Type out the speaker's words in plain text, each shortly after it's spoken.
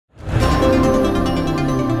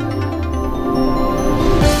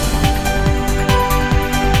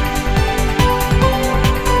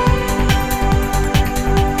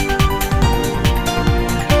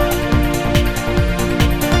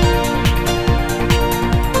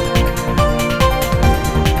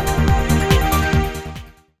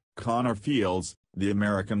Fields, the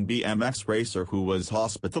American BMX racer who was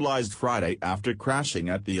hospitalized Friday after crashing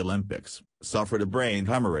at the Olympics, suffered a brain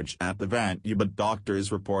hemorrhage at the venue, but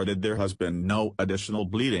doctors reported there has been no additional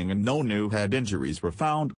bleeding and no new head injuries were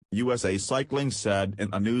found, USA Cycling said in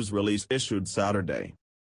a news release issued Saturday.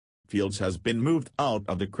 Fields has been moved out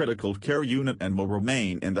of the critical care unit and will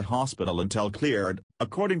remain in the hospital until cleared,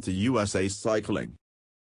 according to USA Cycling.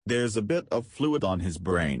 There's a bit of fluid on his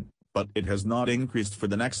brain, but it has not increased for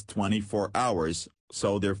the next 24 hours,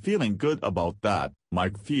 so they're feeling good about that,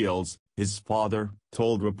 Mike Fields, his father,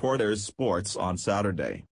 told Reporters Sports on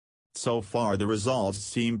Saturday. So far the results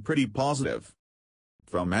seem pretty positive.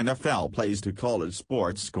 From NFL plays to college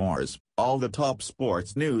sports scores, all the top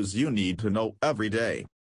sports news you need to know every day.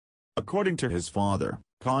 According to his father,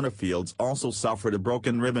 Connor Fields also suffered a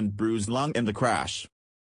broken rib and bruised lung in the crash.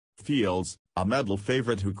 Fields, a medal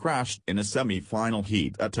favorite who crashed in a semi-final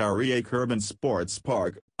heat at Ariake Urban Sports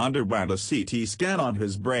Park, underwent a CT scan on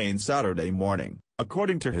his brain Saturday morning,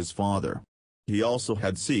 according to his father. He also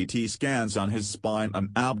had CT scans on his spine and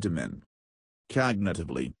abdomen.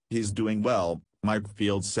 Cognitively, he's doing well, Mike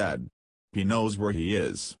Fields said. He knows where he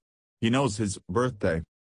is. He knows his birthday.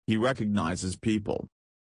 He recognizes people.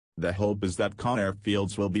 The hope is that Connor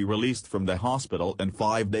Fields will be released from the hospital in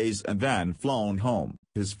 5 days and then flown home,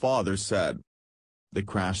 his father said. The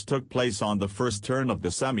crash took place on the first turn of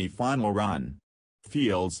the semi-final run.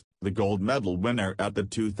 Fields, the gold medal winner at the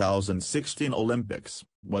 2016 Olympics,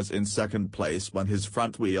 was in second place when his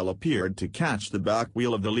front wheel appeared to catch the back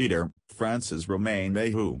wheel of the leader, France's Romain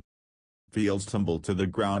Mayhew. Fields tumbled to the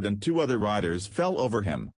ground and two other riders fell over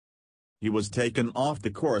him. He was taken off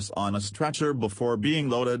the course on a stretcher before being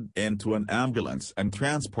loaded into an ambulance and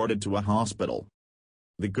transported to a hospital.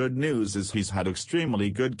 The good news is he's had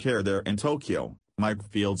extremely good care there in Tokyo, Mike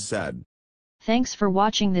Fields said. Thanks for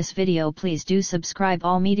watching this video. Please do subscribe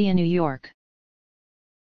All Media New York.